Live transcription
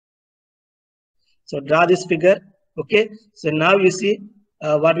So draw this figure. Okay. So now you see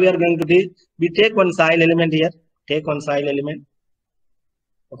what we are going to do. We take one soil element here. Take one soil element.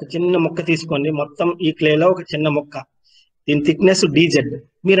 ఒక చిన్న మొక్క తీసుకోండి, మొత్తం ఈ క్లేలో ఒక చిన్న మొక్క, దీని థిక్నెస్ డీజెడ్.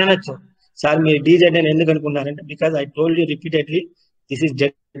 మీరు అనొచ్చు, సార్ మీరు డీజెడ్ అని ఎందుకు అనుకున్నారంటే, because I told you repeatedly this is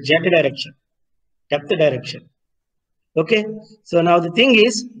Z direction, depth direction. Okay, so now the thing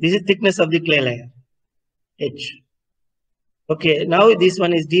is this is thickness of the clay layer H. Okay, now this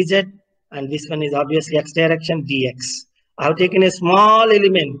one is dz and this one is obviously x direction dx. I have taken a small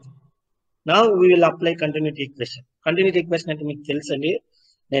element. Now we will apply continuity equation. Continuity equation అంటే మీకు తెలుసండి,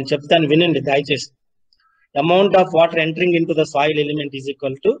 నేను చెప్తాను వినండి దయచేసి. Amount of water entering into the soil element is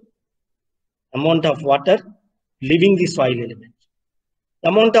equal to amount of water leaving the soil element.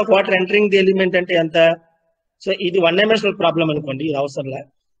 Amount of water entering the element అంటే ఎంత? So ఇది వన్ డైమెన్షనల్ ప్రాబ్లం అనుకోండి, ఇది అవసరంలా.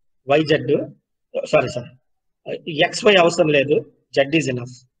 YZ సారీ XY అవసరం లేదు, Z is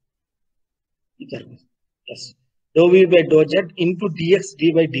enough. Yes. Dou V by dou Z into dx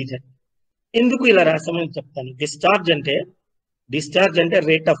d by dz. ఎందుకు ఇలా రాసామని చెప్తాను. డిశ్చార్జ్ అంటే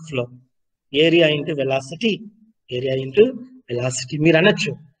rate of flow, area into velocity, area into velocity. మీరు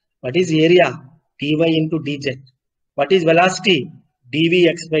అనొచ్చు, what is area? dy into dz. What is velocity?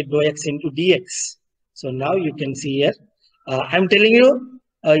 dvx by dou x into dx. So now you can see here, I'm telling you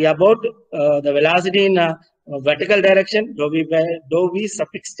about the velocity in vertical direction, dou v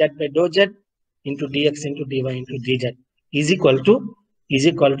suffix z by dou z into dx into dy into dz is equal to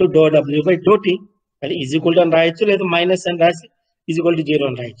dou w by dou t. And is equal to అని రాయొచ్చు, లేదా minus అని రాసి is equal to 0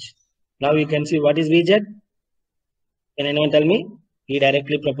 అని రాయొచ్చు. Now you can see what is vz. Can anyone tell me? V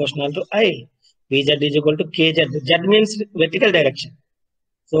directly proportional to I. Vz is equal to kz. Z means vertical direction.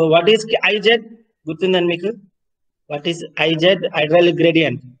 So what is Iz? గుర్తుందని మీకు? What is Iz? Hydraulic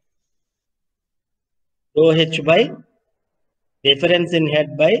gradient. Dou h by difference in head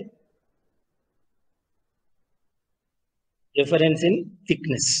by difference in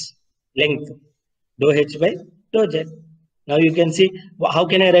thickness, length. Dou h by dou z. Now you can see, how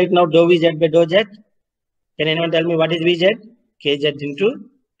can I write now dou vz by dou z? Can anyone tell me what is vz? Kz into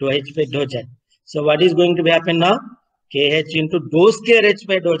dou h by dou z. So what is going to happen now? Kh into dou square h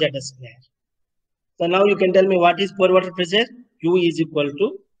by dou z square. So now you can tell me what is pore water pressure? U is equal to,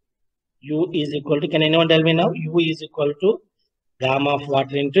 can anyone tell me now? U is equal to gamma of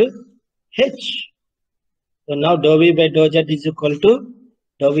water into H. So now dou V by dou Z is equal to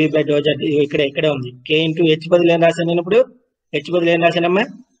dou V by dou Z. ikkade undi. K into H badlu em rasanu nenu ippudu? H badlu em rasanamma?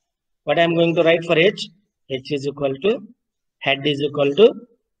 What I am going to write for H? H is equal to, head is equal to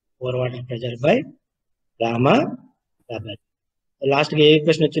pore water pressure by gamma W. So last ge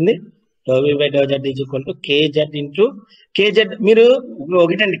equation ochindi, dou V by dou Z is equal to kz into kz. మీరు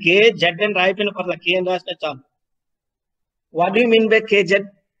ఒకటండి, kz అని రాయిపోయిన పర్ల, k అని రాస్తే చాలు. What do you mean by kz?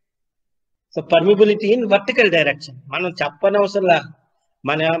 So permeability in vertical direction. మనం చెప్పనవసరంలా,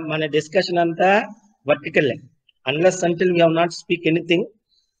 మన discussion అంతా vertical. Unless until we have not speak anything,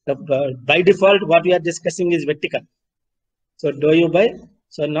 by default what we are discussing is vertical. So dou u by,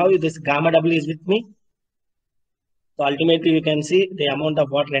 so now this gamma w is with me. So ultimately you can see the amount of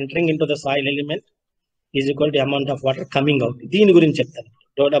water entering into the soil element is equal to amount of water coming out. దీని గురించి చెప్తాను,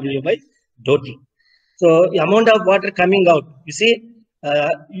 dou w by dou t. So the amount of water coming out, you see,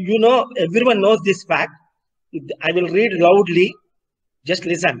 you know, everyone knows this fact. I will read loudly, just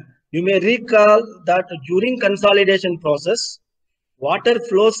listen. You may recall that during consolidation process, water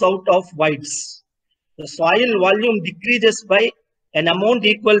flows out of voids. The soil volume decreases by an amount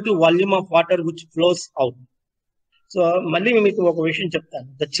equal to volume of water which flows out. So మళ్ళీ మీకు ఒక విషయం చెప్తాను.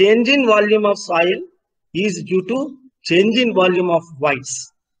 The change in volume of soil is due to change in volume of voids,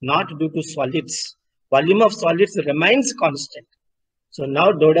 not due to solids. Volume of solids remains constant. So now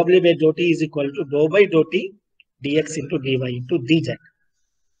dou w by dou t is equal to dou by dou t dx into dy into dz.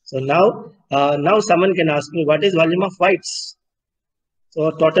 So now someone can ask me, what is volume of voids? So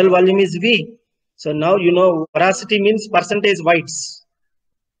total volume is V. So now you know porosity means percentage voids.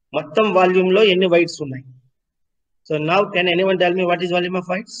 మొత్తం volume లో ఎన్ని voids ఉన్నాయి? So now can anyone tell me what is volume of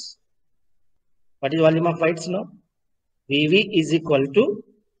voids? What is volume of voids now? Vv is equal to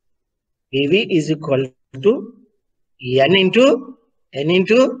n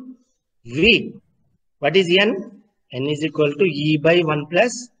into V. What is n? N is equal to E by 1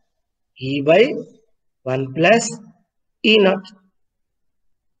 plus E naught.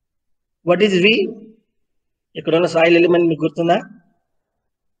 What is V? ఇక్కడ ఉన్న soil element మీకు గుర్తుందా?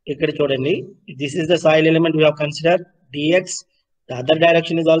 ఇక్కడ చూడండి, this is the soil element we have considered, dx. The other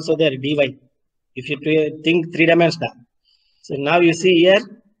direction is also there, dy. If you think 3 dimensional. So now you see here,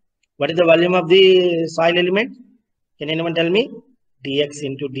 what is the volume of the soil element? Can anyone tell me? Dx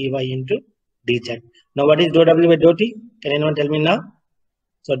into dy into dz. Now what is dou w by dou t? Can anyone tell me now?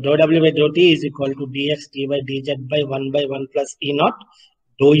 So dou w by dou t is equal to dx dy dz by 1 by 1 plus e naught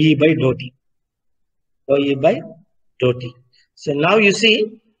dou e by dou t. Dou e by dou t. So now you see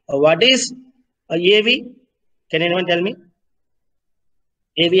what is AV? Can anyone tell me?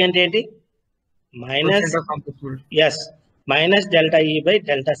 AV and AT? Minus, yes, minus delta E by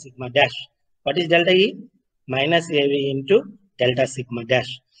delta sigma dash. What is delta E? Minus AV into delta sigma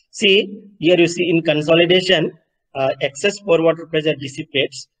dash. See, here you see in consolidation, excess pore water pressure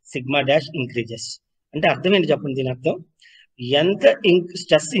dissipates, sigma dash increases. అంటే అర్థం ఏంటి చెప్పండి దీని అర్థం ఎంత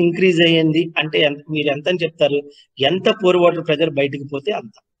stress increase అయ్యింది అంటే మీరు ఎంత అని చెప్తారు ఎంత పోర్ వాటర్ ప్రెజర్ బయటికి పోతే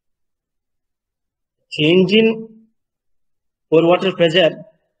అంత change in pore water pressure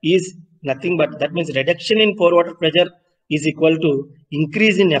is nothing but that means reduction in pore water pressure is equal to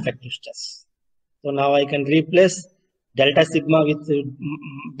increase in effective stress. So now I can replace delta sigma with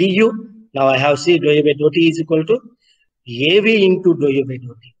du. Now I have C dou U by dou t is equal to AV into dou U by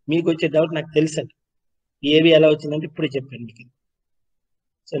dou t. మీకు వచ్చే doubt నాకు తెలుసు AV ఎలా వచ్చిందంటే ఇప్పుడు చెప్పాను మీకు.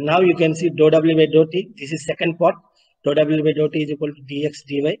 So now you can see dou W by dou t. This is second part. Dou W by dou t is equal to dx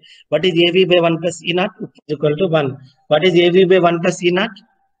dy. What is AV by 1 plus E naught? Is equal to 1. What is AV by 1 plus E naught?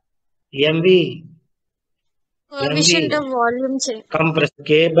 MV. Coefficient of volume change. Compress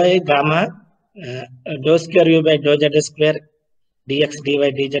K by gamma dou square U by dou Z square dx dy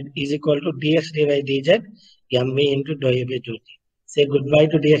dz is equal to dx dy dz MV into dou U by dou t. Say goodbye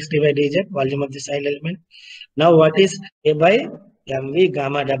to dx dy dz, volume of the soil element. Now what is A by MV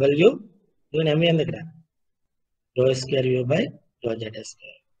gamma W? Doing MV and the graph. Dou square U by dou Z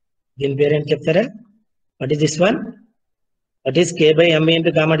square. Din parent chaptara. What is this one? What is K by MV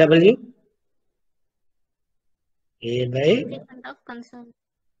into gamma W? A by Coefficient of consolidation.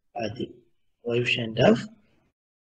 Adi. Coefficient of